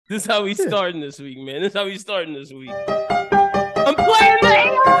This is how we starting this week, man. This is how we starting this week. I'm playing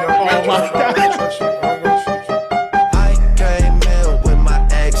the Oh my gosh. I came in with my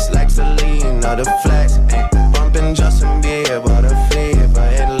ex like Selena, the flex. Bumping Justin Bieber, the fever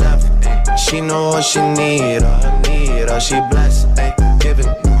and left. She know what she need, all she blessed. Giving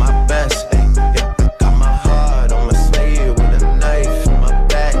my best. Yeah, got my heart on my sleeve with a knife in my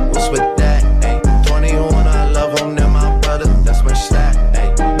back. What's with that? 21, I love him, then my brother, that's my stack.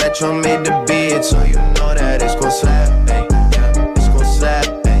 Metro made the beat, so you know that it's gon' slap. Yeah, it's gon' slap.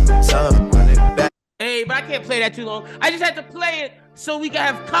 So run it back. Hey, but I can't play that too long. I just had to play it so we can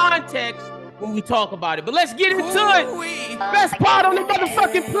have context when we talk about it. But let's get into it. Best part on the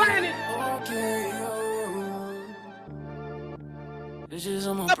motherfucking planet.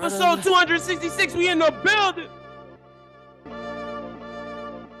 Episode 266, we in the building.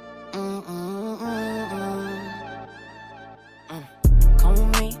 Come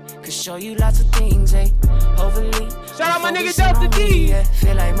with me, could show you lots of things, hopefully. Shout out my nigga Delta D. Yeah,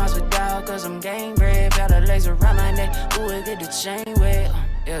 feel like Masvidal, cause I'm game bred. Got a laser around my neck, ooh, it get the chain wet,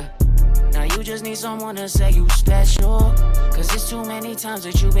 yeah. Now you just need someone to say you special, cause it's too many times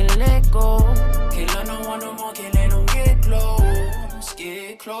that you been let go. Can't let no one no more, can't let them get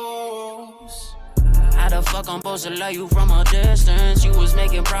close. How the fuck I'm supposed to love you from a distance? You was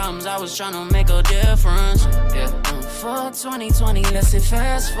making problems, I was trying to make a difference. Yeah, fuck 2020, let's hit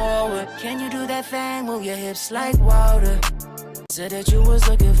fast forward. Can you do that thing, move your hips like water? Said that you was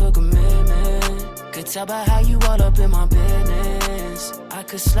looking for commitment. Could tell by how you all up in my business. I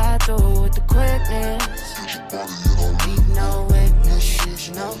could slide through with the quickness. Need no witness,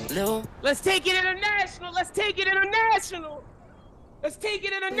 no little. Let's take it international. Let's take it international. Let's take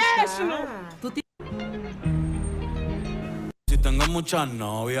it international. Si tengo muchas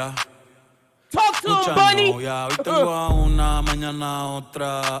novias. Talk to him, Bunny. Hoy tengo a una, mañana a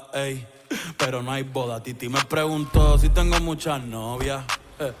otra, ey. Pero no hay boda. Titi me preguntó si tengo muchas novias.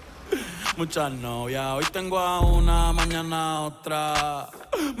 Muchas novias. Hoy tengo a una, mañana a otra.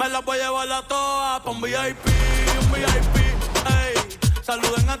 Me las voy a llevar a todas pa' un VIP, ey.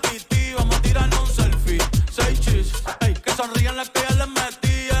 Saluden a Titi, vamos a tirarnos un selfie. 6 chis, ey. Que sonrían las que ya les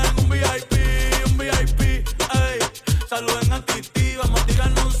metí en un VIP, ey. Saluden a Titi, vamos a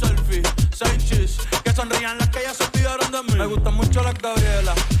tirarnos un selfie. 6 chis, que sonrían las que ya se olvidaron de mí. Me gustan mucho las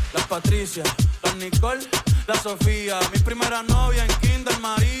Gabriela, las Patricia, las Nicole, la Sofía. Mi primera novia en Kinder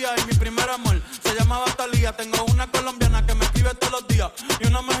María y mi primer amor se llamaba Talía. Tengo una colombiana que me escribe todos los días y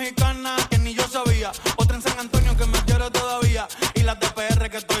una mexicana que ni yo sabía. Otra en San Antonio que me quiere todavía y las de PR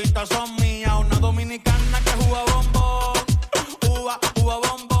que toditas son mías. Una dominicana que juega bombón, uva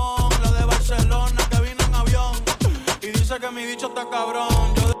bombón. La de Barcelona que vino en avión y dice que mi bicho está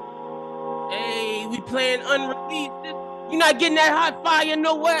cabrón. Hey, we playing unreleased. You're not getting that hot fire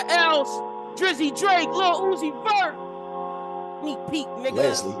nowhere else. Drizzy Drake, Lil Uzi Vert. Sneak peek, nigga.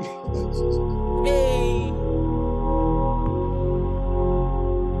 Leslie. Hey.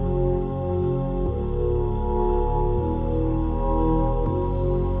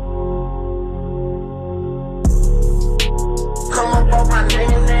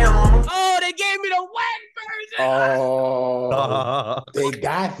 Oh, they gave me the wet version. Oh, they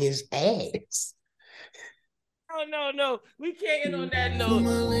got his ass. No. We can't end on that note.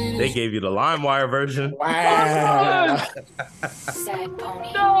 They gave you the LimeWire version. Wow.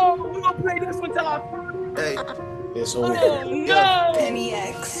 No, we're gonna play this one till I Hey, It's over. Oh, no. Penny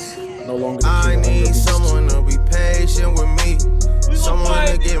X. No longer. I need someone to be patient with me. Someone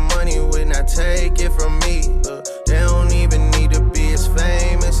to get money with, not take it from me. They don't even need to be as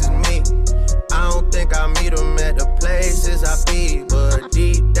famous as me. I don't think I meet them at the places I be, but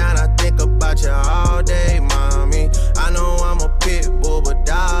deep down I think about you all day, mommy. I know I'm a pit bull, but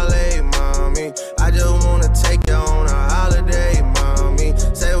darling, mommy, I just wanna take you on a holiday, mommy.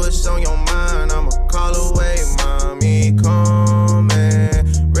 Say what's on your mind, I'ma call away, mommy. Come and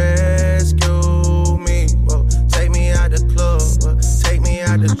rescue me. Whoa, take me out the club, whoa, take me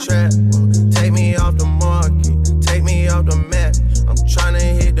out the trap, whoa, take me off the market, take me off the map. I'm tryna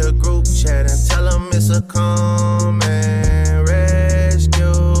hit the group chat and tell them it's a come and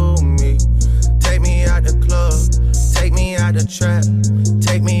rescue me. Take me out the club, take me out the trap,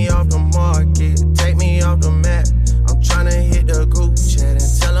 take me off the market, take me off the map. I'm tryna hit the group chat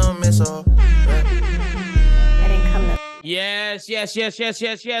and tell them it's a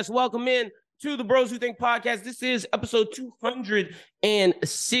Yes. Welcome in to the Bros Who Think Podcast. This is episode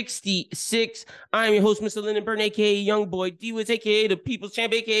 266. I'm your host, Mr. Lyndon Burton, aka Young Boy D-Wiz, aka the People's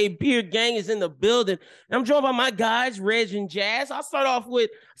Champ, aka Beard Gang is in the building. And I'm joined by my guys, Reg and Jazz. I'll start off with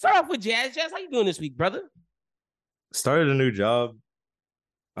Jazz. Jazz, how you doing this week, brother? Started a new job.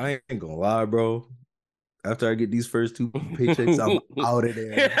 I ain't gonna lie, bro. After I get these first 2 paychecks, I'm out of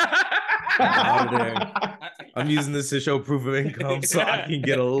there. I'm out of there. I'm using this to show proof of income so I can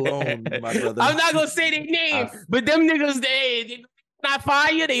get a loan, my brother. I'm not gonna say their name, but them niggas, they not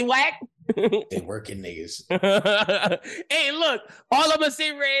fire, they whack. They working niggas. Hey, look, all I'm gonna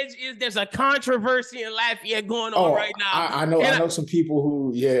say, Reg, is there's a controversy in Lafayette going on right now. I know some people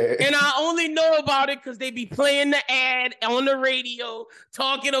who, and I only know about it because they be playing the ad on the radio,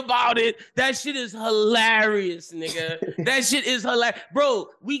 talking about it. That shit is hilarious, nigga. That shit is hilarious.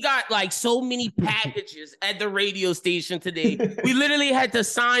 Bro, we got like so many packages at the radio station today. We literally had to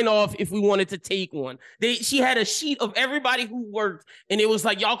sign off if we wanted to take one. She had a sheet of everybody who worked, and it was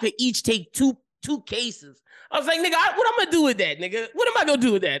like, y'all could each take two cases. I was like, nigga, what I'm gonna do with that, nigga? What am I gonna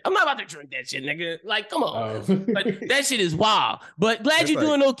do with that? I'm not about to drink that shit, nigga. Like, come on. But that shit is wild. But glad you're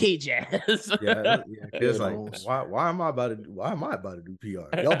doing okay, Jazz. Yeah. It's like, why am I about to do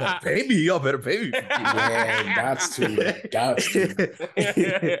PR? Y'all better pay me. Y'all better pay me. Yeah, got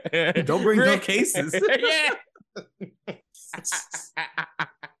to. Don't bring no cases. Yeah.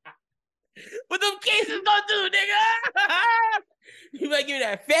 What them cases gonna do, nigga? You might give me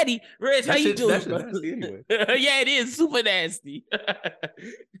that fatty. Reg, how you doing? That's nasty anyway. Yeah, it is super nasty.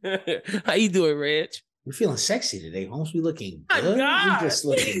 How you doing, Reg? We're feeling sexy today, Holmes. We looking My good. God. We just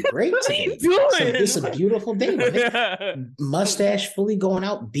looking great today. What are you doing? It's a beautiful day, man. Mustache fully going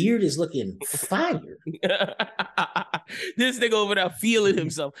out. Beard is looking fire. This nigga over there feeling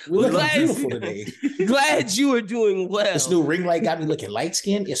himself. We're looking beautiful today. Glad you are doing well. This new ring light got me looking light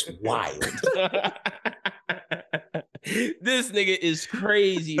skinned. It's wild. This nigga is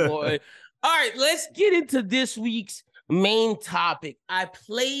crazy, boy. All right, let's get into this week's main topic. I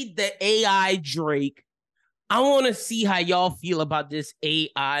played the AI Drake. I want to see how y'all feel about this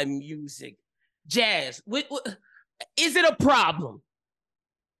AI music. Jazz, is it a problem?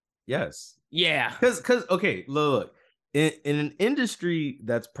 Yes. Yeah. Because okay, look, in an industry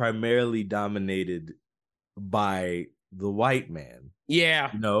that's primarily dominated by the white man.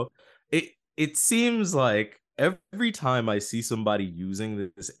 Yeah. You know, it seems like every time I see somebody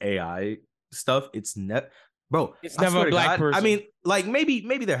using this AI stuff, it's never a black person. I mean, like maybe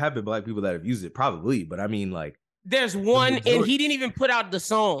there have been black people that have used it, probably, but I mean, like there's one, and he didn't even put out the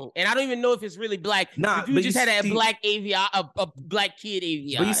song, and I don't even know if it's really black. Nah, you just had a black AVI, a black kid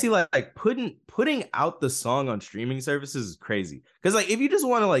AVI. But you see, like putting out the song on streaming services is crazy. Because like if you just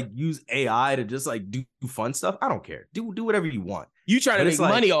want to like use AI to just like do fun stuff, I don't care. Do whatever you want. You trying to make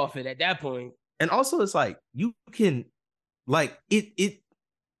money off it at that point. And also, it's like you can, like I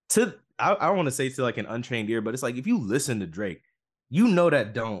don't want to say to like an untrained ear, but it's like if you listen to Drake, you know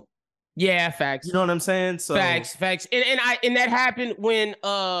that don't. Yeah, facts. You know what I'm saying? So facts. And that happened when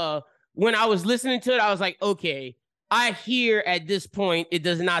I was listening to it. I was like, okay, I hear at this point it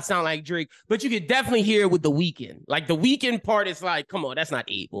does not sound like Drake, but you could definitely hear it with the Weeknd. Like the Weeknd part is like, come on, that's not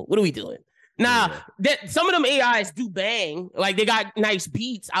Abel. What are we doing? Now that some of them AIs do bang, like they got nice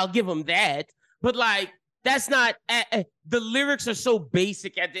beats. I'll give them that, but like. That's not the lyrics are so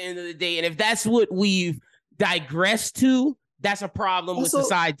basic at the end of the day. And if that's what we've digressed to, that's a problem also, with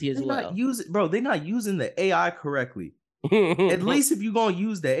society as well. They're not using the AI correctly. At least if you're going to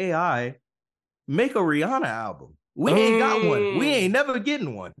use the AI, make a Rihanna album. We ain't got one. We ain't never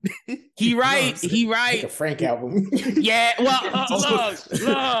getting one. He right. Make a Frank album. Yeah, well,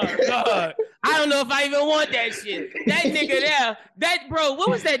 look. I don't know if I even want that shit. That nigga there, bro, what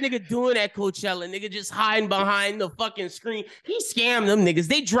was that nigga doing at Coachella? Nigga just hiding behind the fucking screen. He scammed them niggas.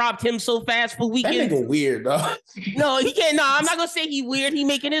 They dropped him so fast for Weekend. That nigga weird, though. No, he can't. No, I'm not gonna say he weird. He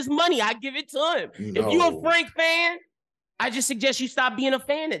making his money. I give it to him. No. If you a Frank fan, I just suggest you stop being a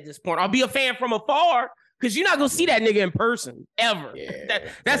fan at this point. I'll be a fan from afar. Because you're not gonna see that nigga in person ever. Yeah,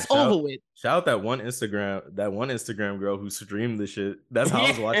 that's over with. Shout out that one Instagram girl who streamed the shit. That's how I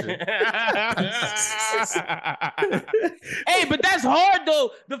was watching. Hey, but that's hard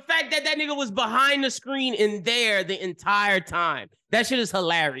though. The fact that nigga was behind the screen in there the entire time. That shit is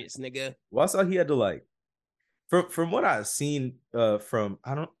hilarious, nigga. Well, I saw he had to like, from what I've seen, I'm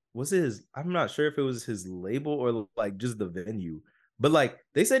not sure if it was his label or like just the venue. But like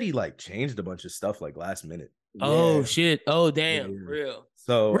they said he like changed a bunch of stuff like last minute. Oh shit. Oh damn. Yeah. Real.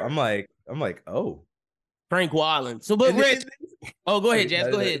 So I'm like, oh. Frank Wallen. So but Rich. Oh, go ahead, Jazz.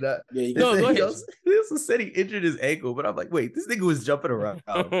 Go ahead. Go ahead. He also said he injured his ankle, but I'm like, wait, this nigga was jumping around.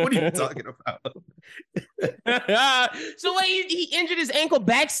 What are you talking about? So wait, he injured his ankle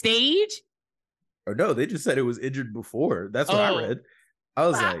backstage? Or no, they just said it was injured before. That's what I read. I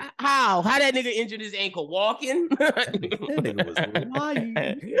was like, how that nigga injured his ankle walking? that nigga was lying.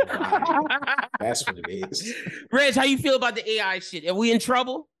 That's what it is. Reg, how you feel about the AI shit? Are we in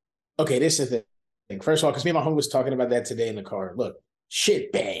trouble? Okay, this is the thing. First of all, because me and my homie was talking about that today in the car. Look,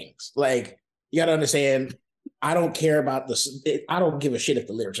 shit bangs. Like, you gotta understand, I don't care about I don't give a shit if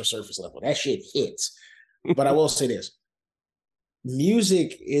the lyrics are surface level. That shit hits. But I will say this.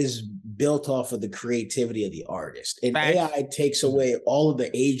 Music is built off of the creativity of the artist. And Facts. AI takes away all of the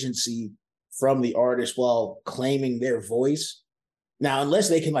agency from the artist while claiming their voice. Now, unless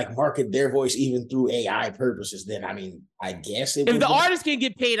they can like market their voice even through AI purposes, then I mean, I guess if the artist can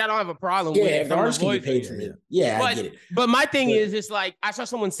get paid, I don't have a problem with it. Yeah, if the artist can get paid from it. Yeah, I get it. But my thing is, it's like I saw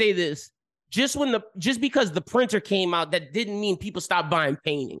someone say this. Just because the printer came out, that didn't mean people stopped buying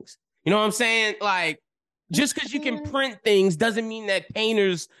paintings. You know what I'm saying? Like, just because you can print things doesn't mean that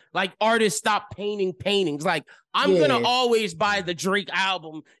painters, like artists, stop painting paintings. Like, I'm gonna always buy the Drake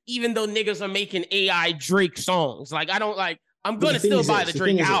album, even though niggas are making AI Drake songs. Like, I'm gonna still buy the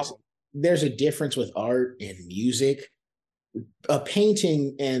Drake album. There's a difference with art and music. A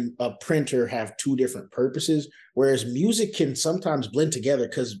painting and a printer have two different purposes, whereas music can sometimes blend together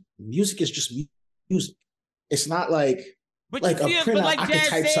because music is just music. It's not like a printer. I can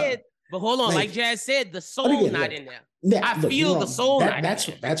type something. But hold on, like Jazz said, the soul's not in there. The soul not in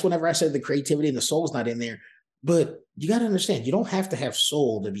there. That's whenever I said the creativity and the soul's not in there. But you got to understand, you don't have to have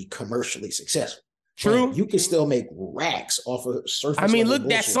soul to be commercially successful. True. Like, you can still make racks off of surface. I mean, look,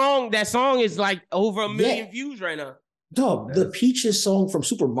 that song is like over 1 million views right now. Dog, the Peaches song from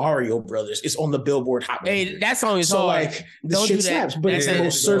Super Mario Brothers is on the Billboard Hot 100. Hey, that song is hard. Like, the shit slaps, but it's the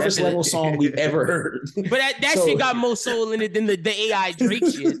most surface level song we've ever heard. But that shit got more soul in it than the AI Drake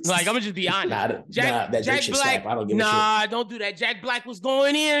shit. Like, I'm gonna just be honest. That Drake shit slap. I don't give a shit. Don't do that. Jack Black was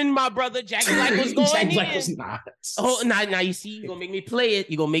going in, my brother. Jack Black was going in. Jack Black was not. Oh, now you see, you're gonna make me play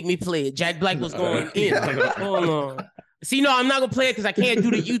it. Jack Black was going in. Hold on. See, no, I'm not gonna play it because I can't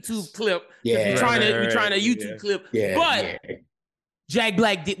do the YouTube clip. Yeah, we're trying to YouTube clip. Yeah, but Jack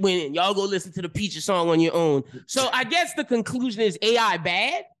Black did win in. Y'all go listen to the Peaches song on your own. So I guess the conclusion is AI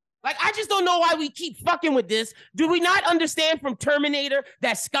bad. Like, I just don't know why we keep fucking with this. Do we not understand from Terminator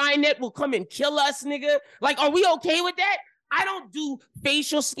that Skynet will come and kill us, nigga? Like, are we okay with that? I don't do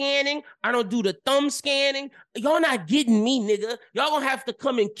facial scanning. I don't do the thumb scanning. Y'all not getting me, nigga. Y'all gonna have to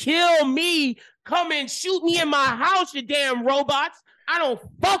come and kill me. Come and shoot me in my house, you damn robots. I don't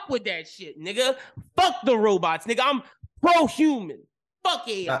fuck with that shit, nigga. Fuck the robots, nigga. I'm pro-human. Fuck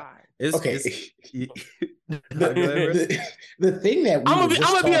AI. The thing that I'm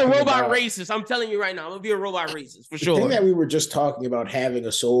gonna be a robot racist. I'm telling you right now, I'm gonna be a robot racist for sure. The thing that we were just talking about, having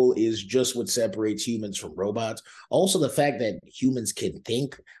a soul, is just what separates humans from robots. Also, the fact that humans can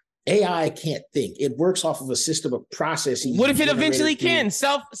think. AI can't think. It works off of a system of processes. What if it eventually can?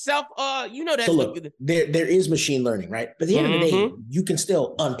 Self, you know that. So look, there is machine learning, right? But at the end of the day, you can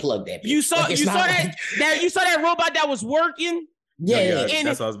still unplug that. You saw that robot that was working. Yeah,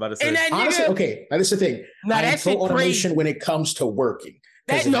 that's what I was about to say. Honestly, okay, now this is the thing. Now that's automation when it comes to working.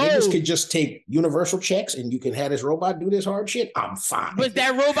 Because if niggas could just take universal checks and you can have this robot do this hard shit, I'm fine. But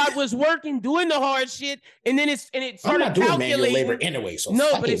that robot was working, doing the hard shit, and then it started I'm not doing calculating. manual labor anyway, so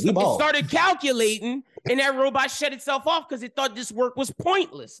no, but it started calculating, and that robot shut itself off because it thought this work was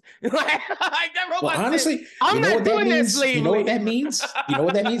pointless. Like that robot. Well, honestly, said, I'm not doing that slavery. You know what that means? You know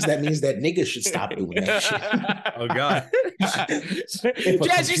what that means? That means that niggas should stop doing that shit. Oh God.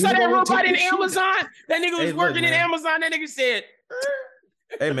 Jazz, you saw that robot in Amazon? That nigga was working in Amazon. That nigga said.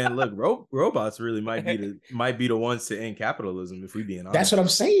 Hey man, look, robots really might be the ones to end capitalism if we being honest. That's what I'm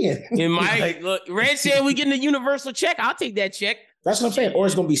saying. It might look. Red said we getting a universal check. I'll take that check. That's what I'm saying. Or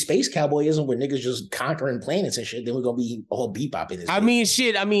it's gonna be space cowboyism where niggas just conquering planets and shit. Then we're gonna be all bebop in this. I mean,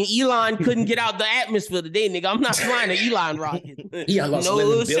 Elon couldn't get out the atmosphere today, nigga. I'm not flying an Elon rocket.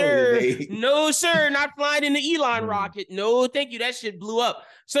 No, sir. No, sir. Not flying in the Elon rocket. No, thank you. That shit blew up.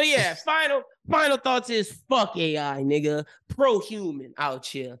 So yeah, final thoughts is fuck AI, nigga. Pro-human out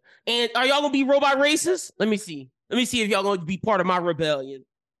here. And are y'all gonna be robot racists? Let me see if y'all gonna be part of my rebellion.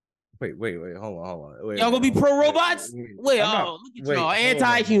 Wait, hold on. Y'all gonna be pro-robots? Look at y'all,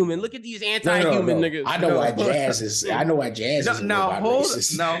 anti-human. Look at these anti-human niggas. I know why Jazz is. Now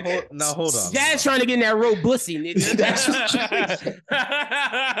hold on. Jazz trying to get in that robussy, nigga.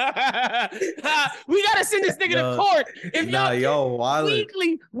 We gotta send this nigga to court. If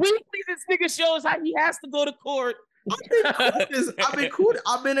weekly, this nigga shows how he has to go to court. I've been cool.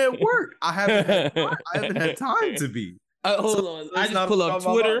 I've been at work. I haven't had time to be. Hold on. I just pull up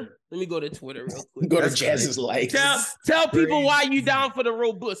Twitter. Let me go to Twitter real quick. Go to Jazz's likes. Tell people why you down for the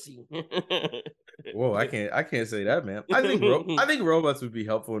robussy. Whoa, I can't say that, man. I think robots would be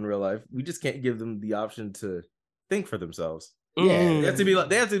helpful in real life. We just can't give them the option to think for themselves. Yeah,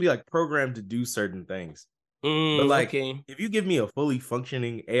 they have to be like programmed to do certain things. But like, if you give me a fully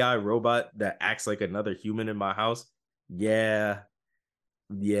functioning AI robot that acts like another human in my house, yeah,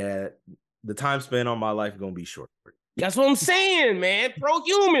 the time spent on my life gonna be short. That's what I'm saying, man.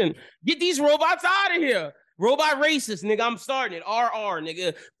 Pro-human. Get these robots out of here. Robot racist, nigga. I'm starting it. RR,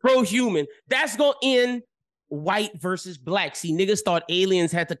 nigga. Pro-human. That's gonna end white versus black. See, niggas thought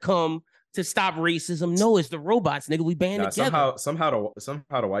aliens had to come to stop racism. No, it's the robots, nigga. We band together. Somehow the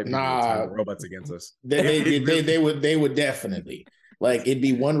white people would turn the robots against us. They would definitely. Like, it'd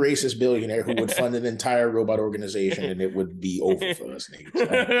be one racist billionaire who would fund an entire robot organization, and it would be over for us,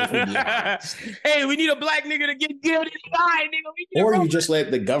 niggas. Hey, we need a black nigga to get killed in the eye, nigga. Or you just let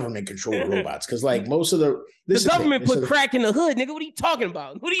the government control the robots, because like most of the government put crack in the hood, nigga. What are you talking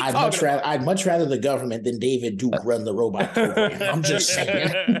about? What are you talking about? I'd much rather the government than David Duke run the robot program. I'm just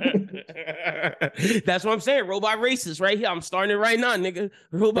saying. That's what I'm saying. Robot racist right here. I'm starting it right now, nigga.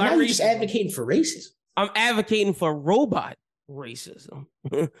 Robot now racist. You're just advocating for racism. I'm advocating for robot racism.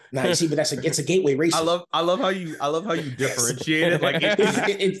 Nah, you see, but it's a gateway racism. I love how you differentiate it. Like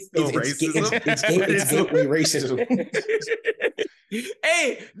it's gateway racism.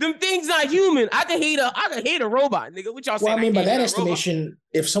 Hey, them things not human. I can hate a robot, nigga. What y'all saying? Well, I mean, by that estimation,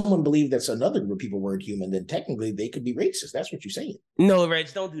 if someone believed that another group of people weren't human, then technically they could be racist. That's what you're saying. No, Reg,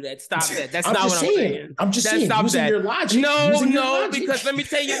 don't do that. Stop that. That's not what I'm saying. I'm just saying. Stop using that. Your logic. No, because let me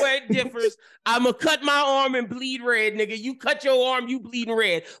tell you where it differs. I'm gonna cut my arm and bleed red, nigga. You cut your arm, you bleeding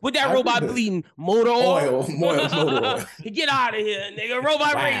red. What that robot bleeding? Motor oil. Motor oil. Get out of here, nigga.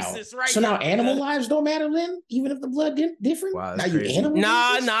 Robot racist, right? So now animal lives don't matter then, even if the blood different. Wow, now you animal.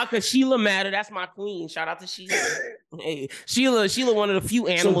 Nah, cause Sheila matter. That's my queen. Shout out to Sheila. Hey, Sheila, one of the few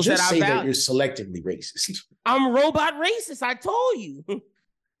animals so that I say value. That you're selectively racist. I'm robot racist. I told you.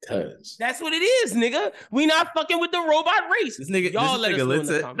 Cause that's what it is, nigga. We not fucking with the robot race. This nigga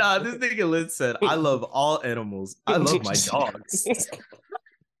Lynn said, I love all animals. I love my dogs.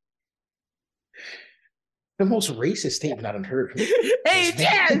 The most racist statement I've heard. Hey,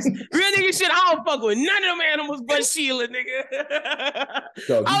 Jazz, real nigga shit. I don't fuck with none of them animals but Sheila, nigga.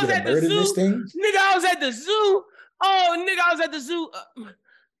 Dog, I was at the zoo. Nigga, I was at the zoo. Oh, nigga, I was at the zoo.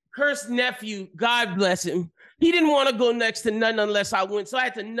 Cursed nephew, God bless him. He didn't want to go next to nothing unless I went. So I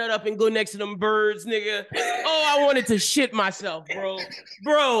had to nut up and go next to them birds, nigga. Oh, I wanted to shit myself, bro.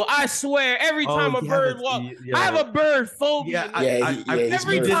 Bro, I swear, every time a bird walks, I have a bird phobia.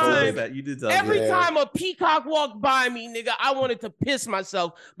 Every time a peacock walked by me, nigga, I wanted to piss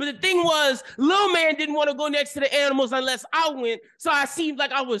myself. But the thing was, Lil Man didn't want to go next to the animals unless I went. So I seemed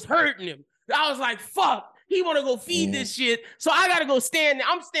like I was hurting him. I was like, fuck, he want to go feed this shit. So I got to go stand there.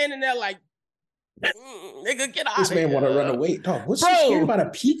 I'm standing there like, nigga, get out this of here. Man want to run away. Dog, what's so scary about a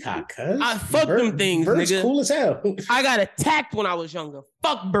peacock, cuz? I fuck them things, birds nigga. Cool as hell. I got attacked when I was younger.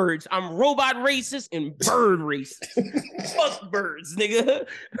 Fuck birds. I'm robot racist and bird racist. Fuck birds, nigga.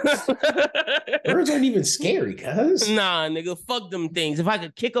 Birds aren't even scary, cuz. Nah, nigga, fuck them things. If I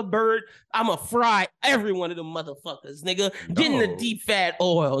could kick a bird, I'ma fry every one of them motherfuckers, nigga. Get in the deep fat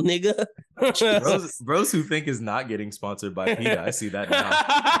oil, nigga. bros who think is not getting sponsored by PETA. I see that now.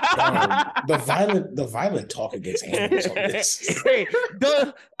 The violent talk against animals on this. Hey,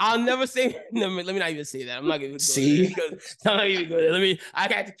 I'll never say. Let me not even say that. I'm not gonna see. I'm not even go there. I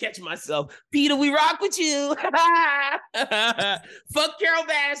got to catch myself. Peter, we rock with you. Fuck Carol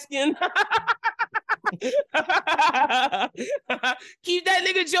Baskin. Keep that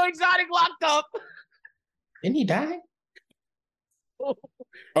nigga Joe Exotic locked up. Didn't he die? Oh.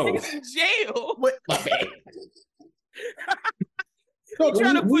 Nigga's in jail. What? My bad. He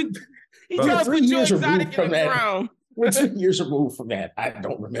trying to put Joe Exotic in the ground. We're 2 years removed from that. I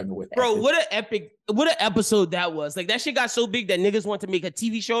don't remember what happened. Bro, what an episode that was. Like, that shit got so big that niggas want to make a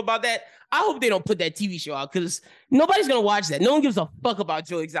TV show about that. I hope they don't put that TV show out because nobody's gonna watch that. No one gives a fuck about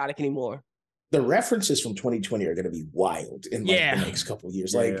Joe Exotic anymore. The references from 2020 are gonna be wild in the next couple of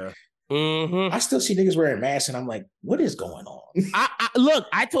years. Like, I still see niggas wearing masks, and I'm like, what is going on? Look,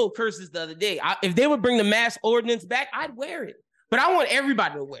 I told Curses the other day, if they would bring the mask ordinance back, I'd wear it. But I want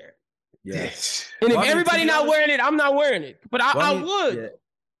everybody to wear it. Yes. And if everybody not wearing it, I'm not wearing it. But I would.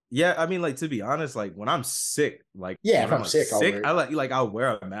 Yeah, I mean, like, to be honest, like, when I'm sick, like, if I'm sick, I'll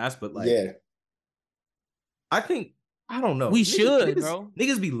wear a mask, but like, I think, I don't know. We should, bro.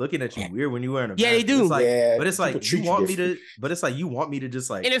 Niggas be looking at you weird when you wearing a mask. Yeah, they do. But it's like, you want me to just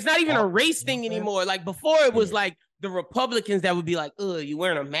like. And it's not even a race thing anymore. Like, before it was like, the Republicans that would be like, you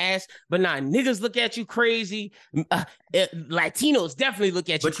wearing a mask, but nah, niggas look at you crazy. Latinos definitely look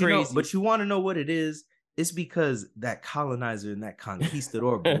at you crazy. But you want to know what it is? It's because that colonizer and that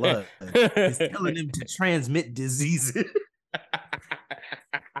conquistador blood is telling them to transmit diseases.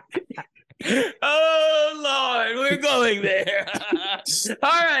 Oh Lord, we're going there.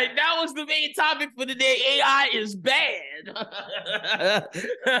 All right, that was the main topic for today. AI is bad.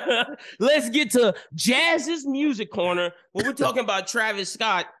 Let's get to Jazz's music corner. When we're talking about Travis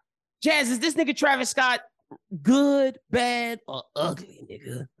Scott, Jazz, is this nigga Travis Scott good, bad, or ugly,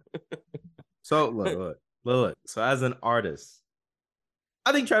 nigga? So look. So as an artist,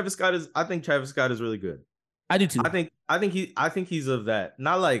 I think Travis Scott is really good. I do too. I think he's of that,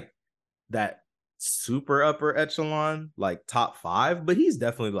 not like that super upper echelon, like top 5, but he's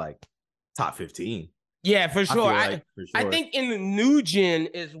definitely like top 15. Yeah, for sure. I think in the new gen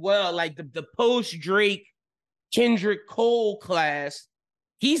as well, like the post Drake, Kendrick Cole class,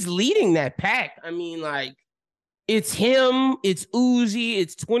 he's leading that pack. I mean, like, it's him, it's Uzi,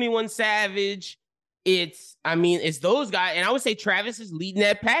 it's 21 Savage, it's those guys, and I would say Travis is leading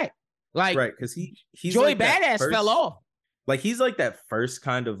that pack. Like, right, because he's Joey like Badass fell off. Like, he's like that first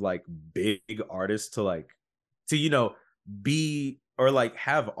kind of like big artist to be, or like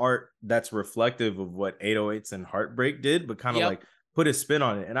have art that's reflective of what 808s and Heartbreak did, but kind of like put a spin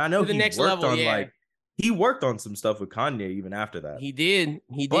on it. And I know he worked on some stuff with Kanye even after that. He did.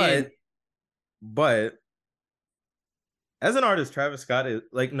 But as an artist, Travis Scott is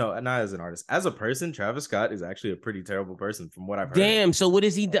like, no, not as an artist. As a person, Travis Scott is actually a pretty terrible person from what I've heard. Damn. So what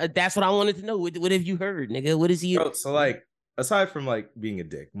is he? That's what I wanted to know. What have you heard, nigga? What is he? Bro, so like, aside from like being a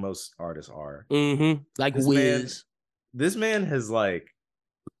dick, most artists are. Mm-hmm. Like Wiz. This man has like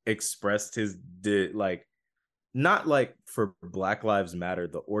expressed his like, not like for Black Lives Matter,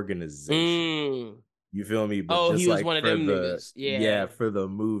 the organization. You feel me? But just he was like one of them niggas. Yeah, for the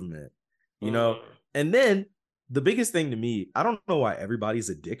movement. You know? And then the biggest thing to me, I don't know why everybody's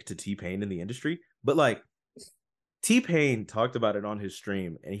a dick to T-Pain in the industry, but like T-Pain talked about it on his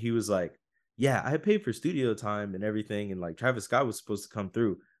stream, and he was like, yeah, I paid for studio time and everything, and like Travis Scott was supposed to come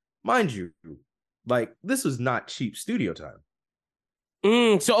through. Mind you, like, this was not cheap studio time.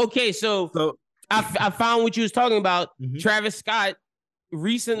 So I found what you was talking about. Mm-hmm. Travis Scott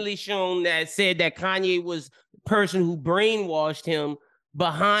recently said that Kanye was the person who brainwashed him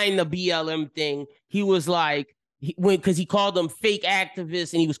behind the BLM thing. He was like, because he called them fake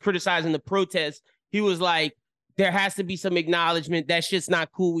activists and he was criticizing the protests. He was like, there has to be some acknowledgement. That shit's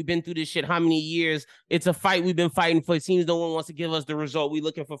not cool. We've been through this shit how many years? It's a fight we've been fighting for. It seems no one wants to give us the result we're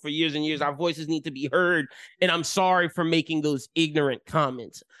looking for years and years. Our voices need to be heard. And I'm sorry for making those ignorant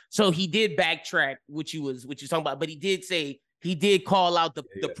comments. So he did backtrack what you was talking about, but he did say he did call out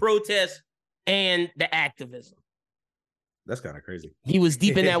the protests and the activism. That's kind of crazy. He was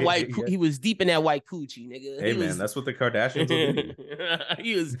deep in that white. He was deep in that white coochie, nigga. Hey man, that's what the Kardashians do.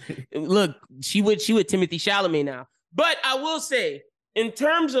 He was. Look, she with Timothy Chalamet now. But I will say, in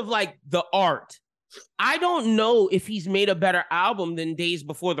terms of like the art, I don't know if he's made a better album than Days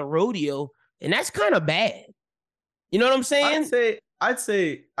Before the Rodeo, and that's kind of bad. You know what I'm saying? I'd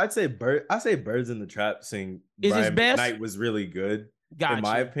say Birds in the Trap Sing is his best. Night was really good, gotcha. In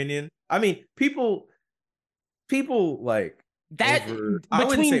my opinion. I mean, people like that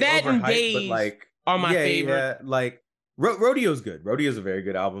between that and Days, but like are my favorite. Yeah, like Rodeo's good. Rodeo's a very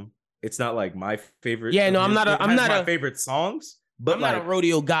good album. It's not like my favorite. Yeah, no, I'm not my favorite songs, but I'm not a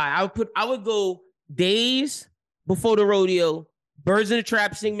rodeo guy. I would go Days Before the Rodeo, Birds in the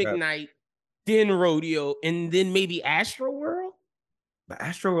Trap Sing McKnight, then Rodeo, and then maybe Astro World. But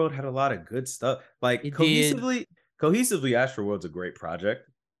Astro World had a lot of good stuff. Like cohesively, Astro World's a great project.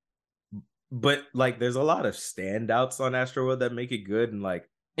 But like, there's a lot of standouts on Astro World that make it good, and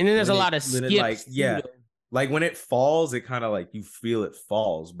then there's a lot of skips. Like when it falls, it kind of like you feel it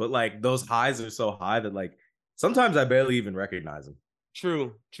falls, but like those highs are so high that like sometimes I barely even recognize them.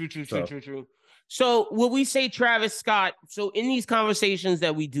 True. So when we say Travis Scott, so in these conversations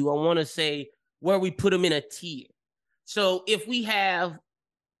that we do, I want to say where we put him in a tier. So if we have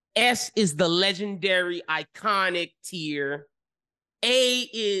S is the legendary, iconic tier. A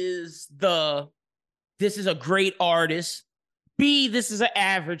is this is a great artist. B, this is an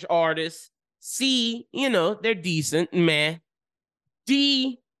average artist. C, they're decent, man.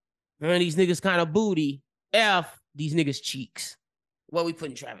 D, these niggas kind of booty. F, these niggas cheeks. What we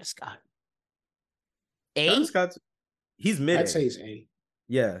putting Travis Scott? A? Travis Scott's, he's mid. I'd say he's A.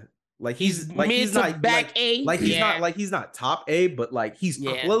 Yeah. Like he's not back like, A. Like he's not top A, but like he's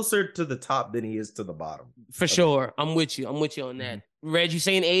closer to the top than he is to the bottom. For sure. I'm with you on that. Reg, you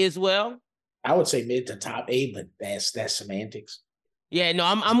saying A as well? I would say mid to top A, but that's semantics. Yeah, no,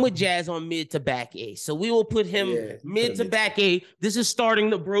 I'm with Jazz on mid to back A. So we will put him mid to back A. This is starting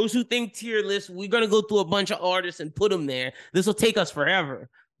the Bros Who Think tier list. We're going to go through a bunch of artists and put them there. This will take us forever.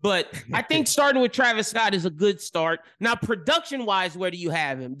 But I think starting with Travis Scott is a good start. Now, production-wise, where do you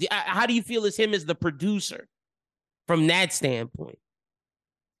have him? How do you feel as him as the producer from that standpoint?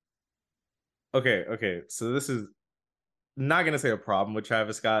 Okay. So this is not going to say a problem with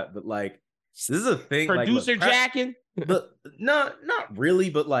Travis Scott, but like, this is a thing. Producer jacking? But no, not really.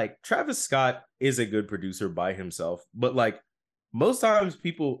 But like, Travis Scott is a good producer by himself. But like, most times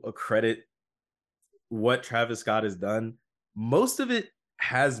people accredit what Travis Scott has done. Most of it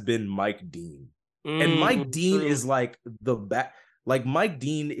has been Mike Dean, and Mike Dean is like the back. Like Mike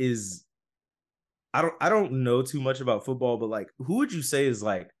Dean is. I don't know too much about football, but like, who would you say is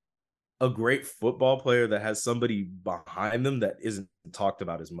like a great football player that has somebody behind them that isn't talked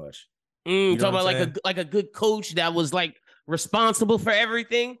about as much? You talking about like a good coach that was like responsible for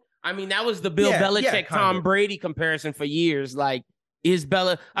everything. I mean, that was the Bill Belichick, Tom Brady comparison for years. Like, is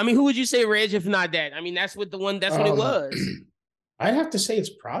Bella? I mean, who would you say, Reg, if not that? I mean, that's what it was. I'd have to say it's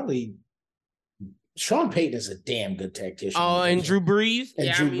probably Sean Payton is a damn good tactician. Oh, and Drew Brees,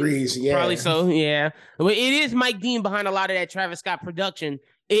 Brees, yeah, probably so. Yeah, well, it is Mike Dean behind a lot of that Travis Scott production.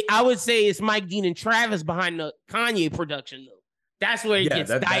 I would say it's Mike Dean and Travis behind the Kanye production, though. That's where it gets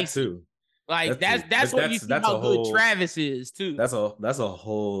dicey. That too. Like that's where you see how good Travis is too. That's a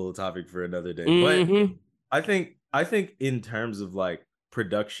whole topic for another day. Mm-hmm. But I think in terms of like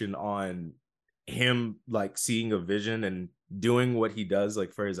production on him, like seeing a vision and doing what he does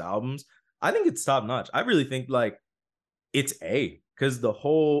like for his albums, I think it's top notch. I really think like it's A, because the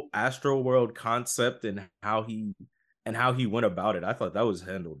whole Astro World concept and how he went about it, I thought that was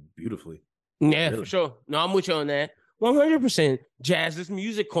handled beautifully. Yeah, really. For sure. No, I'm with you on that. 100%. Jazz's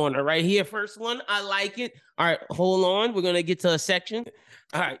Music Corner right here. First one. I like it. All right, hold on. We're going to get to a section.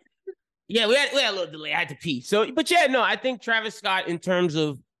 All right. Yeah, we had a little delay. I had to pee. So, but yeah, no, I think Travis Scott, in terms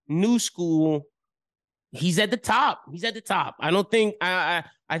of new school, he's at the top. He's at the top. I don't think, I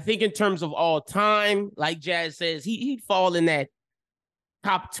think in terms of all time, like Jazz says, he'd fall in that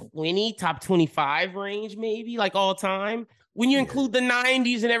top 20, top 25 range, maybe, like all time. When you include the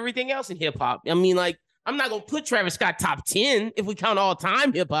 90s and everything else in hip hop. I mean, like, I'm not going to put Travis Scott top 10 if we count all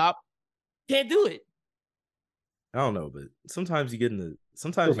time hip hop. Can't do it. I don't know, but sometimes you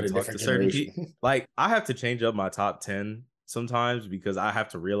talk to certain people. Like, I have to change up my top 10 sometimes because I have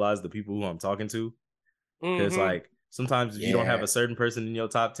to realize the people who I'm talking to. Because like sometimes if you don't have a certain person in your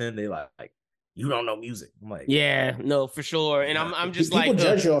top 10, they like you don't know music. I'm like, yeah, no, for sure. And I'm just people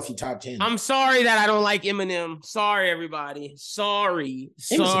judge you off your top 10. I'm sorry that I don't like Eminem. Sorry, everybody. Sorry.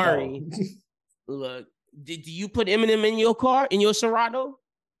 Look, did you put Eminem in your car, in your Serato?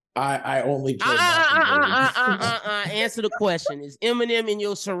 I only put Answer the question. Is Eminem in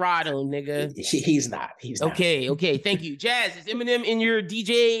your Serato, nigga? He's not. Okay. Thank you. Jazz, is Eminem in your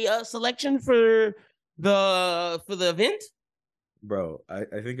DJ selection for the event? Bro, I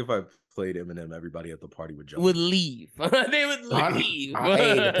think if I played Eminem, everybody at the party would jump. Would leave. They would leave.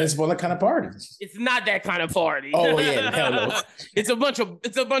 Hey, depends on what kind of party. It's not that kind of party. Oh yeah, hell no. It's a bunch of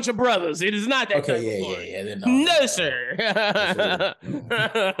brothers. It is not that kind of party. Yeah. No, sir.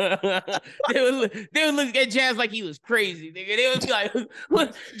 They would look at Jazz like he was crazy, nigga. They would be like,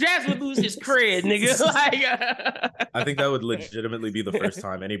 Jazz would lose his cred, nigga. Like, I think that would legitimately be the first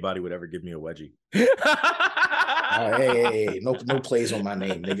time anybody would ever give me a wedgie. Hey, no plays on my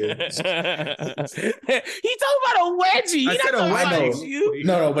name, nigga. He talking about a wedgie. He not talking about you.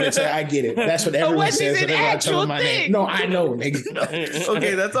 No, but I get it. That's what everyone says whenever I tell them my name. No, I know, nigga.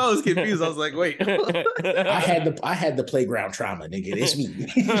 Okay, that's all I was confused. I was like, wait. I had the playground trauma, nigga. It's me.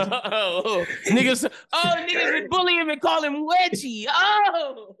 Niggas would bully him and call him wedgie.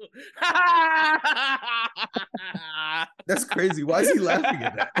 Oh, that's crazy. Why is he laughing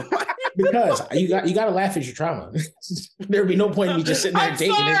at that? Because you got to laugh at your trauma. There'd be no point in me just sitting there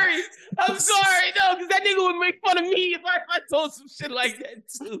taking it. I'm sorry, no, because that nigga would make fun of me if I told some shit like that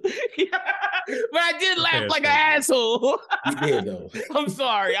too. But I did laugh like an asshole. You did though. I'm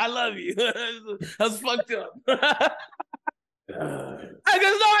sorry. I love you. That was fucked up. I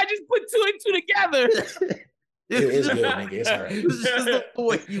just put two and two together. It's good, nigga. It's all right. It's just the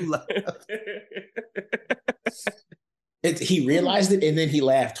way you laugh. He realized it and then he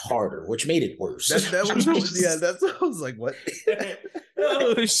laughed harder, which made it worse. That's what I was like, what?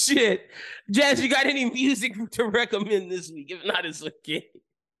 Oh shit. Jazz, you got any music to recommend this week? If not, it's okay.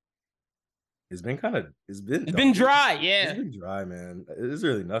 It's been dry, yeah. It's been dry, man. There's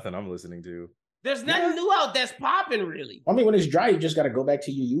really nothing I'm listening to. There's nothing new out that's popping, really. I mean, when it's dry, you just gotta go back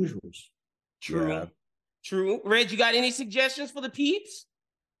to your usuals. True. Reg, you got any suggestions for the peeps?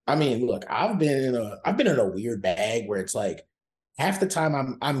 I mean, look, I've been in a weird bag where it's like half the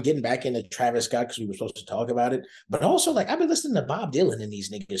time I'm getting back into Travis Scott because we were supposed to talk about it, but also like I've been listening to Bob Dylan and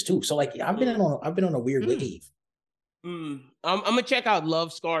these niggas too. So like I've been on a weird wave. I'm gonna check out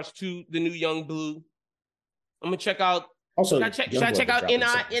Love Scars 2, the new Young Blue. I'm gonna check out. Also, should I check out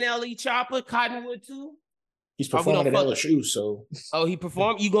NLE Chopper Cottonwood too? He's performing at LSU, so. Oh, he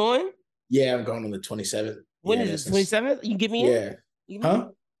performed. You going? Yeah, I'm going on the 27th. When is it? 27th? You get me in? Yeah. Huh?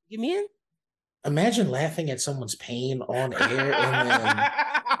 Get me in? Imagine laughing at someone's pain on air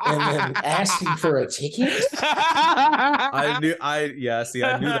and then asking for a ticket. I knew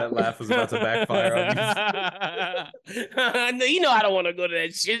that laugh was about to backfire on you. You know I don't want to go to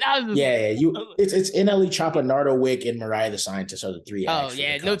that shit. It's NLE Choppa, Nardo Wick, and Mariah the Scientist are the three acts. Oh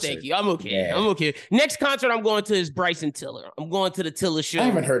yeah, no thank you. I'm okay. Yeah. I'm okay. Next concert I'm going to is Bryson Tiller. I'm going to the Tiller show. I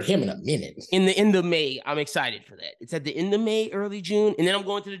haven't heard him in a minute. In the end of May. I'm excited for that. It's at the end of May, early June, and then I'm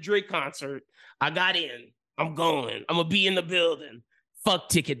going to the Drake concert. I got in. I'm going. I'm gonna be in the building. Fuck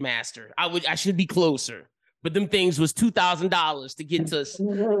Ticketmaster. I should be closer. But them things was $2,000 to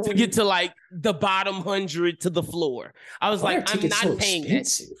get to like the bottom 100 to the floor. I was like, I'm not paying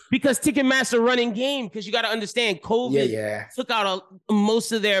it because Ticketmaster running game. Because you got to understand, COVID took out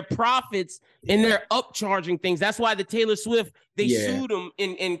most of their profits and they're upcharging things. That's why the Taylor Swift sued them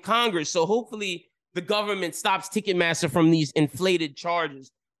in Congress. So hopefully the government stops Ticketmaster from these inflated charges.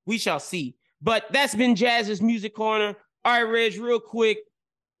 We shall see. But that's been Jazz's Music Corner. All right, Reg, real quick,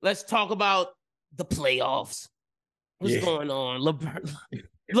 let's talk about the playoffs. What's going on?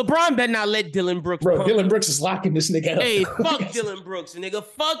 LeBron better not let Dylan Brooks. Bro, Dylan Brooks is locking this nigga up. Hey, fuck Dylan Brooks, nigga.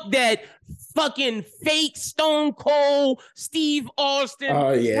 Fuck that fucking fake Stone Cold, Steve Austin,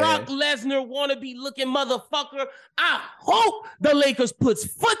 Brock Lesnar wannabe looking motherfucker. I hope the Lakers puts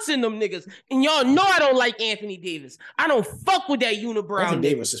foots in them niggas. And y'all know I don't like Anthony Davis. I don't fuck with that unibrow. Anthony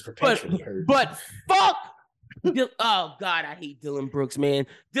Davis is perpetually hurt. But fuck. Oh God, I hate Dylan Brooks, man.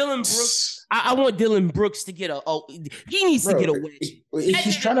 Dylan Brooks, I want Dylan Brooks to get he needs to get a wedge.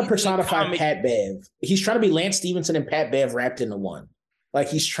 He's trying to personify Pat Bev. He's trying to be Lance Stevenson and Pat Bev wrapped into one. Like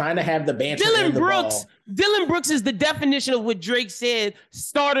he's trying to have the banter. Dylan Brooks is the definition of what Drake said.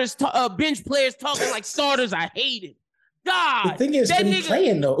 Starters, bench players talking like starters. I hate it. God, the thing is, that nigga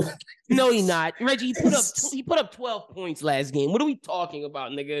playing though. No, he not. Reggie, he put up 12 points last game. What are we talking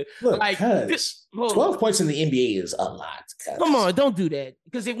about, nigga? Look, like 12 points in the NBA is a lot. Come on, don't do that.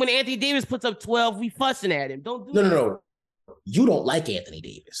 Because when Anthony Davis puts up 12, we fussing at him. Don't do that. No. You don't like Anthony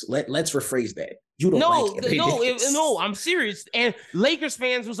Davis. Let's rephrase that. You don't like Anthony Davis. No, I'm serious. And Lakers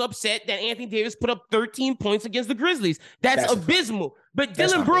fans was upset that Anthony Davis put up 13 points against the Grizzlies. That's abysmal. But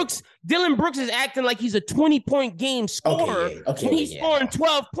Dylan Brooks is acting like he's a 20-point game scorer. And he's scoring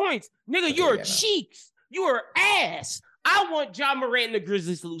 12 points. Nigga, you're cheeks. You're ass. I want Ja Morant and the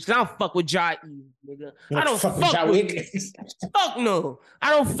Grizzlies to lose because I don't fuck with Ja either, nigga. I don't fuck with Ja. Fuck no. I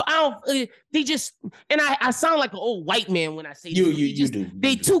don't. They just, and I sound like an old white man when I say you do.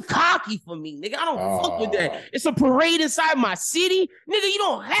 They too cocky for me, nigga. I don't fuck with that. It's a parade inside my city, nigga. You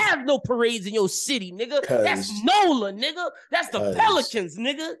don't have no parades in your city, nigga. That's NOLA, nigga. That's the Pelicans,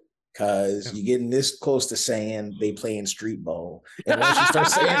 nigga. Cause you're getting this close to saying they playing street ball. And once you start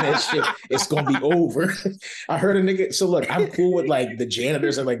saying that shit, it's gonna be over. I heard a nigga. So look, I'm cool with like the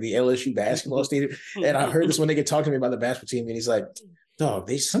janitors at like the LSU basketball stadium. And I heard this one nigga talk to me about the basketball team, and he's like,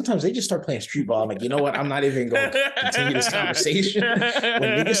 dog, sometimes they just start playing street ball. I'm like, you know what? I'm not even going to continue this conversation. When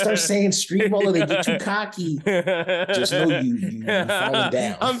niggas start saying street ball or they get too cocky, just know you falling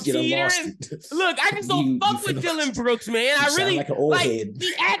down. I'm serious. Look, I just don't fuck with Dylan Brooks, man. I really like an old head.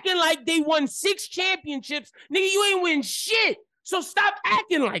 He acting like they won 6 championships. Nigga, you ain't win shit. So stop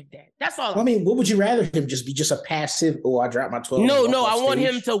acting like that. That's all. I mean, what would you rather him just be just a passive? Oh, I dropped my 12. No, I want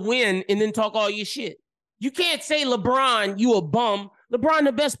him to win and then talk all your shit. You can't say LeBron, you a bum. LeBron,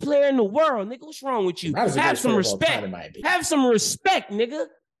 the best player in the world, nigga. What's wrong with you? Have some respect. Have some respect, nigga.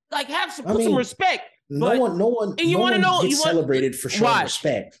 Like, put some respect. No one gets celebrated for showing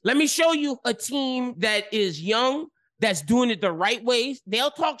respect. Let me show you a team that is young, that's doing it the right ways. They'll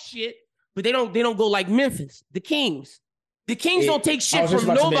talk shit, but they don't go like Memphis. The Kings. The Kings don't take shit from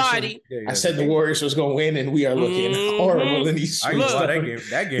nobody. I said the Warriors was going to win, and we are looking horrible in these streets.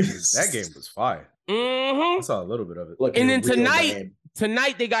 That game was fire. I saw a little bit of it. And then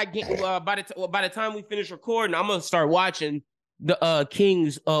tonight they got by the time we finish recording, I'm gonna start watching the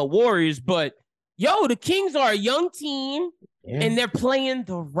Kings Warriors. But the Kings are a young team and they're playing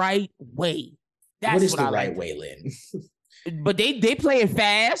the right way. That's what is the right way, Lynn? But they playing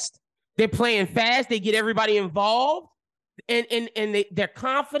fast. They're playing fast. They get everybody involved, and they're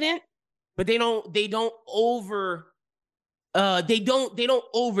confident. but they don't overdo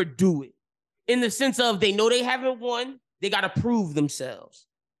it in the sense of they know they haven't won. They got to prove themselves.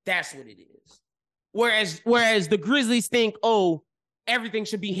 That's what it is. Whereas the Grizzlies think, oh, everything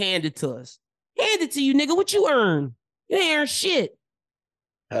should be handed to us. Hand it to you, nigga. What you earn? You ain't earn shit.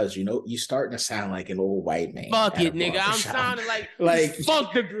 Because, you starting to sound like an old white man. Fuck it, nigga. I'm sounding like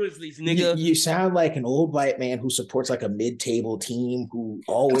fuck the Grizzlies, nigga. You sound like an old white man who supports like a mid-table team who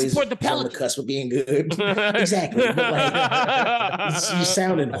always support the Pelicans. on the cusp of being good. Exactly. But you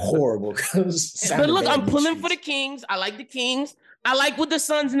sounding horrible. But look, I'm pulling for the Kings. I like the Kings. I like what the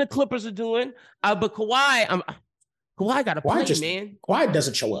Suns and the Clippers are doing. But Kawhi got to play, man. Kawhi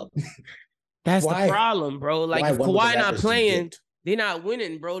doesn't show up. That's the problem, bro. Like, if Kawhi not playing, they're not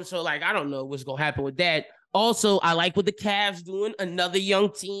winning, bro. So, like, I don't know what's going to happen with that. Also, I like what the Cavs doing. Another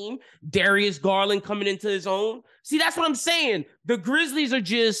young team. Darius Garland coming into his own. See, that's what I'm saying. The Grizzlies are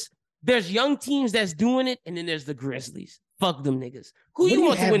there's young teams that's doing it, and then there's the Grizzlies. Fuck them niggas. Who you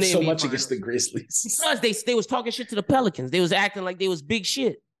want to win the NBA so much finals? Against the Grizzlies? Because they was talking shit to the Pelicans. They was acting like they was big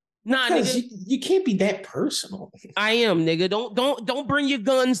shit. Nah, nigga. You can't be that personal. I am, nigga. Don't bring your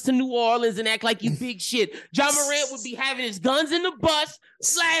guns to New Orleans and act like you big shit. John Morant would be having his guns in the bus,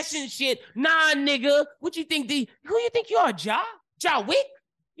 slashing shit. Nah, nigga. What you think? Who you think you are, Ja Wick?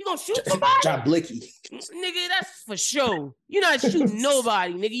 You gonna shoot somebody? Ja Blicky. Nigga, that's for sure. You're not shooting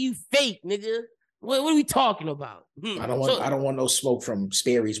nobody, nigga. You fake, nigga. What are we talking about? I don't want no smoke from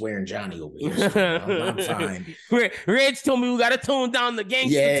Sperry's wearing Johnny over here. So I'm fine. Reg told me we gotta tone down the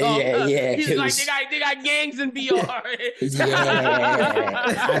gangster talk. Yeah. He's like they got gangs in BR.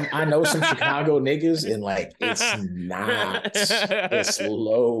 Yeah. I know some Chicago niggas and like it's not. It's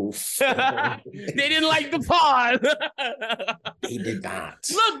loaf. They didn't like the pod. They did not.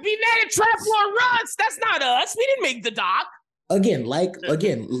 Look, be mad at Trap Lord Russ. That's not us. We didn't make the doc. Again,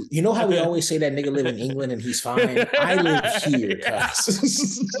 you know how we always say that nigga live in England and he's fine? I live here,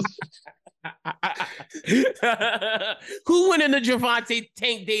 cuz. Who went in the Javante,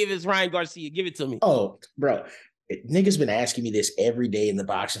 Tank Davis, Ryan Garcia? Give it to me. Oh, bro. Niggas been asking me this every day in the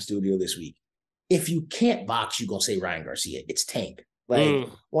boxing studio this week. If you can't box, you gonna say Ryan Garcia. It's Tank. Like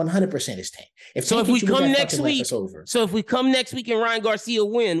 100% is Tank. If we come next week and Ryan Garcia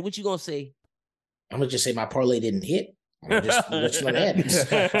win, what you gonna say? I'm gonna just say my parlay didn't hit. I'm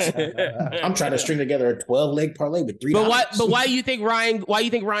trying to string together a 12-leg parlay with $3. But why do you think Ryan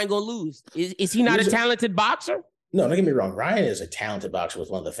gonna lose? Is he not a talented boxer? No, don't get me wrong. Ryan is a talented boxer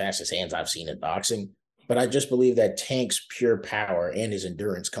with one of the fastest hands I've seen in boxing. But I just believe that Tank's pure power and his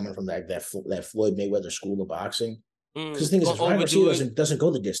endurance coming from that Floyd Mayweather school of boxing. Because the thing is, Ryan Garcia doesn't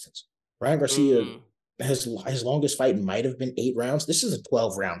go the distance. Ryan Garcia his longest fight might have been 8 rounds. This is a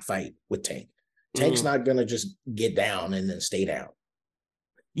 12-round fight with Tank. Tank's not gonna just get down and then stay down.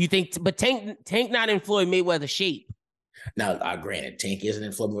 You think? But Tank not in Floyd Mayweather shape. Now, granted, Tank isn't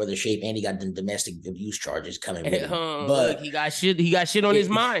in Floyd Mayweather shape, and he got the domestic abuse charges coming with him. But look, he got shit on his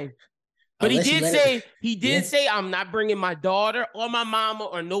mind. But he did say, I'm not bringing my daughter or my mama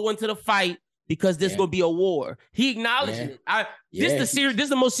or no one to the fight because this will be a war. He acknowledged it. This is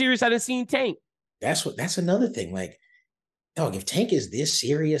the most serious I've seen Tank. That's another thing. Like, dog, if Tank is this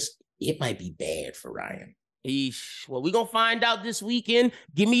serious, it might be bad for Ryan. Eesh. Well, we're gonna find out this weekend.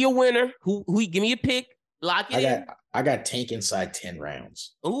 Give me a winner. Who give me a pick. Lock it in. I got Tank inside 10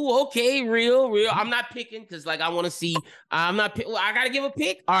 rounds. Oh, okay, real. I'm not picking because like I want to see. I'm not. Well, I gotta give a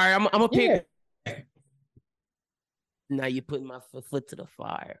pick. All right, I'm a pick. Yeah. Now you're putting my foot to the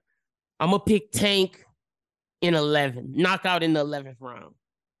fire. I'm gonna pick Tank in 11. Knockout in the 11th round.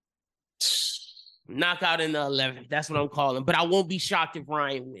 Knockout in the 11th. That's what I'm calling. But I won't be shocked if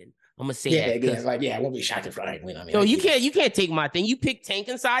Ryan wins. I'm gonna say that. I won't be shocked if Ryan win. I mean, no, you can't take my thing. You picked Tank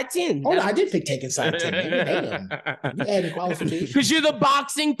inside 10. Oh, no, I did pick Tank inside 10. Damn. You added qualification. Because you're the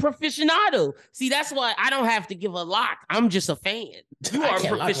boxing aficionado. See, that's why I don't have to give a lock. I'm just a fan. You are a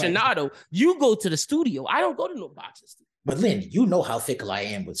aficionado. You go to the studio. I don't go to no boxing studio. But Lynn, you know how fickle I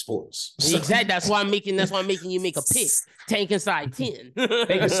am with sports. Exactly. That's why I'm making you make a pick. Tank inside 10. Tank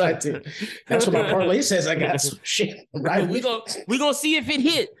inside 10. That's what my parlay says. I got some shit. Right. We gonna see if it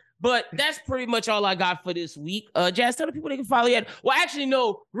hit. But that's pretty much all I got for this week. Jazz, tell the people they can follow you at. Well, actually,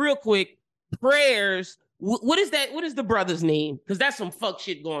 no, real quick. Prayers. What is that? What is the brother's name? Because that's some fuck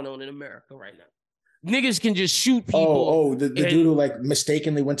shit going on in America right now. Niggas can just shoot people. The dude who like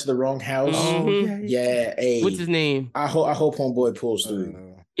mistakenly went to the wrong house. Mm-hmm. Yeah. Hey, what's his name? I hope homeboy pulls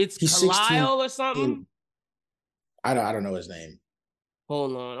through. It's Kyle or something. I don't know his name.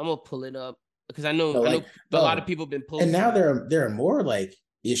 Hold on, I'm gonna pull it up because I know a lot of people have been pulling. And now there are more like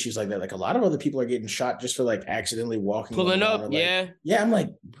issues like that. Like a lot of other people are getting shot just for like accidentally walking, pulling up. like, yeah. I'm like,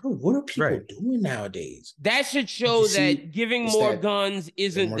 bro, what are people doing nowadays? That should show that giving more guns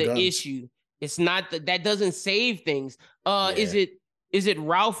isn't the issue. It's not that doesn't save things. Is it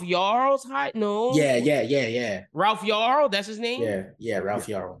Ralph Yarl's height? No. Yeah. Ralph Yarl, that's his name? Yeah, Ralph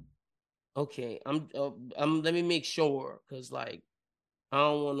Yarl. Okay, I'm let me make sure, because like I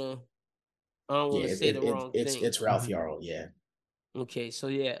don't want to say the wrong thing. It's Ralph Yarl, yeah. Okay, so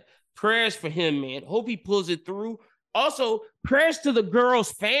yeah, prayers for him, man. Hope he pulls it through. Also, prayers to the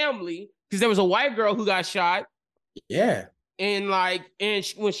girl's family, because there was a white girl who got shot. Yeah. And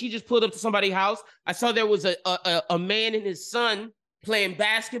when she just pulled up to somebody's house, I saw there was a man and his son playing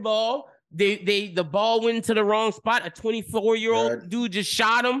basketball. The ball went to the wrong spot. A 24-year-old dude just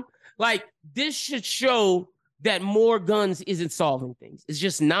shot him. Like, this should show that more guns isn't solving things. It's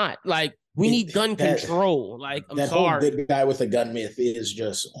just not. Like, we need gun control. Like, I'm sorry. Whole good guy with a gun myth is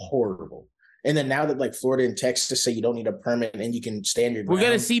just horrible. And then now that like Florida and Texas say you don't need a permit and you can stand your ground, we're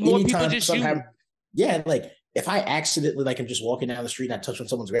gonna see more people just shooting. Yeah, like if I accidentally like I'm just walking down the street and I touch on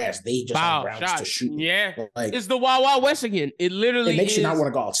someone's grass, they just have grounds to shoot. Yeah, like it's the Wild Wild West again. It literally makes you not want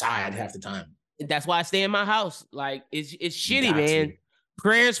to go outside half the time. That's why I stay in my house. Like it's shitty, man.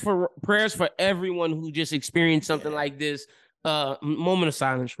 Prayers for everyone who just experienced something like this. Moment of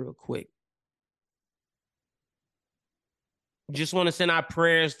silence, real quick. Just want to send our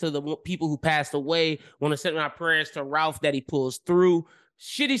prayers to the people who passed away. Want to send our prayers to Ralph that he pulls through.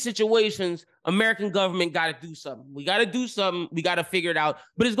 Shitty situations. American government got to do something. We got to do something. We got to figure it out.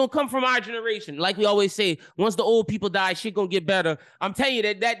 But it's going to come from our generation. Like we always say, once the old people die, shit going to get better. I'm telling you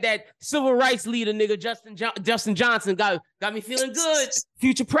that civil rights leader, nigga, Justin Johnson got me feeling good.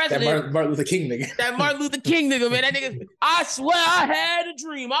 Future president. That Martin Luther King nigga. That Martin Luther King nigga, man. That nigga, I swear I had a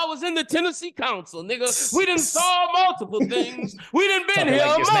dream. I was in the Tennessee Council, nigga. We done saw multiple things. We done been here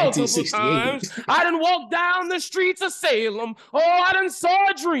multiple times. I done walked down the streets of Salem. Oh, I done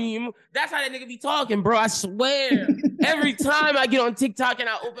saw a dream. That's how that nigga be talking, bro. I swear. Every time I get on TikTok and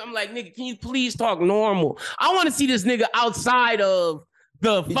I open, I'm like, nigga, can you please talk normal? I want to see this nigga outside of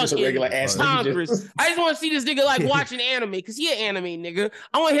the fucking Congress. I just want to see this nigga like watching anime, because he an anime nigga.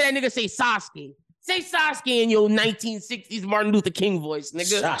 I want to hear that nigga say Sasuke. Say Sasuke in your 1960s Martin Luther King voice,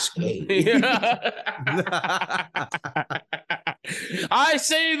 nigga. Sasuke. I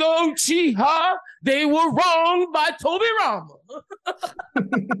say the Uchiha, they were wronged by Tobirama.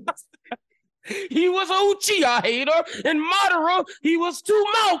 He was a Uchiha hater, and Madara, he was too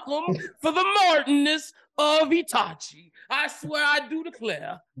Malcolm for the Martinness of Itachi. I swear I do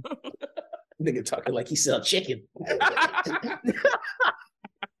declare. Nigga talking like he sell chicken.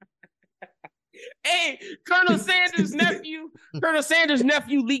 Hey, Colonel Sanders'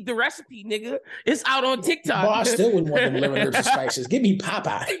 nephew leaked the recipe, nigga. It's out on TikTok. Well, I still wouldn't want them 11 herbs and spices. Give me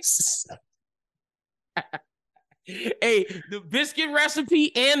Popeyes. Hey, the biscuit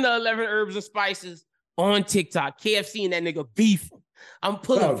recipe and the 11 herbs and spices on TikTok. KFC and that nigga beef. I'm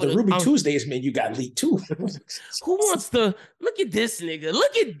pulling for the Ruby Tuesdays menu got leaked too. Who wants to look at this nigga?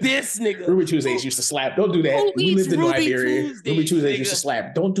 Look at this nigga. Ruby Tuesdays used to slap. Don't do that. We lived in New Iberia. Ruby Tuesdays used to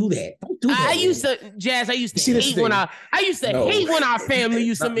slap. Don't do that. Don't do that. I used to hate when our family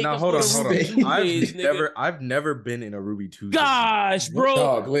used to make us hold on. I've never been in a Ruby Tuesday. Gosh, bro.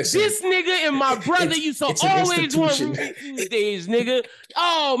 Dog, listen. This nigga and my brother used to always want Ruby Tuesdays, nigga.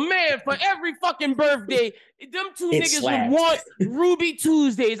 Oh man, for every fucking birthday, them two niggas would want Ruby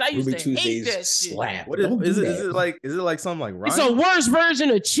Tuesdays. I used to hate that shit. Slap. What is it like something like Ryan? It's a worse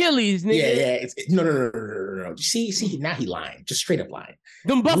version of Chili's, nigga. Yeah. No. See, now he lying. Just straight up lying.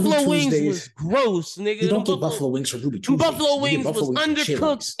 Them buffalo wings was gross, nigga. You don't get buffalo wings from Ruby Tuesdays. Buffalo wings was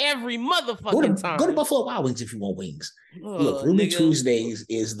undercooked every motherfucking time. Go to Buffalo Wild Wings if you want wings. Look, Ruby Tuesdays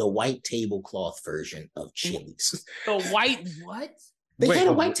is the white tablecloth version of Chili's. The white what? They had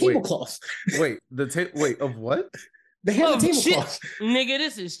a white tablecloth. Wait, of what? They had a tablecloth. Nigga,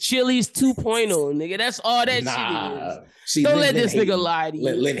 this is Chili's 2.0, nigga. That's all that shit is. See, don't let this nigga lie to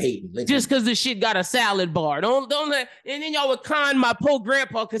you. Lynn Hayden. Just because the shit got a salad bar. Don't let, and then y'all would con my poor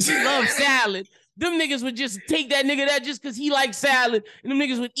grandpa because he loves salad. Them niggas would just take that nigga that just because he likes salad, and them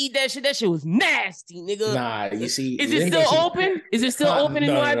niggas would eat that shit. That shit was nasty, nigga. Nah, you see. Is it still open? Is it still open in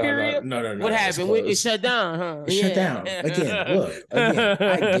New Iberia? No. What happened? It shut down, huh? It shut down. Again, look. I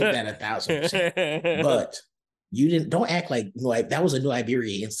get that 1,000%. But you don't act like that was a New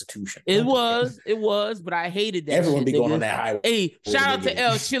Iberia institution. It was, but I hated that. Everyone shit, be nigga. going on that highway. Hey, shout out to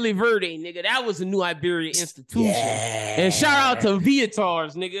El Chile Verde, nigga. That was a New Iberia institution. Yeah. And shout out to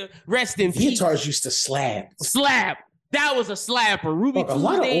Vietars, nigga. Rest in peace. Vietars used to slap. That was a slapper. Ruby Fuck, a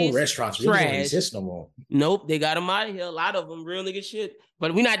lot of old Tuesdays, restaurants really don't trash. exist no more. Nope, they got them out of here. A lot of them, real nigga shit.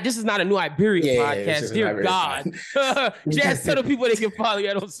 But this is not a new Iberia Yeah, podcast. this is Dear Iberia God. Just tell the people they can follow you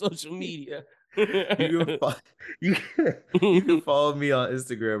on social media. You can follow me on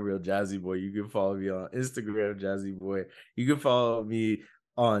Instagram, Real Jazzy Boy. You can follow me on Instagram, Jazzy Boy. You can follow me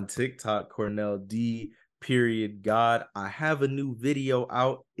on TikTok, Cornell D. God. I have a new video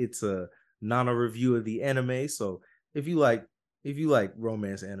out. It's a Nana review of the anime. So if you like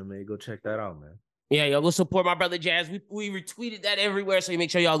romance anime, go check that out, man. Yeah, y'all go support my brother Jazz. We retweeted that everywhere, so you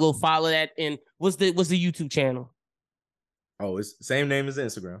make sure y'all go follow that. And what's the YouTube channel? Oh, it's the same name as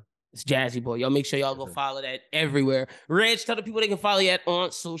Instagram. It's Jazzy Boy. Y'all make sure y'all go follow that everywhere. Reg, tell the people they can follow you at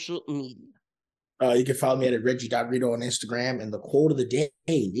on social media. You can follow me at Reggie.Rito on Instagram. And the quote of the day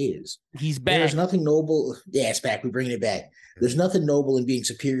is, he's back. There's nothing noble. Yeah, it's back. We're bringing it back. There's nothing noble in being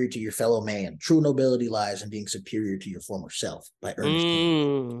superior to your fellow man. True nobility lies in being superior to your former self. By Ernest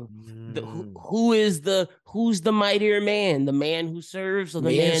Hemingway. Who's the mightier man? The man who serves or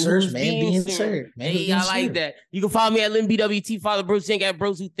the man who's being served? Hey, I like that. You can follow me at BWT. Follow Bros Think at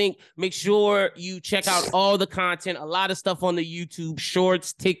Bros Who Think. Make sure you check out all the content. A lot of stuff on the YouTube,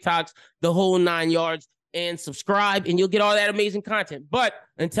 shorts, TikToks, the whole 9 yards. And subscribe, and you'll get all that amazing content. But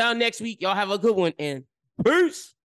until next week, y'all have a good one, and peace.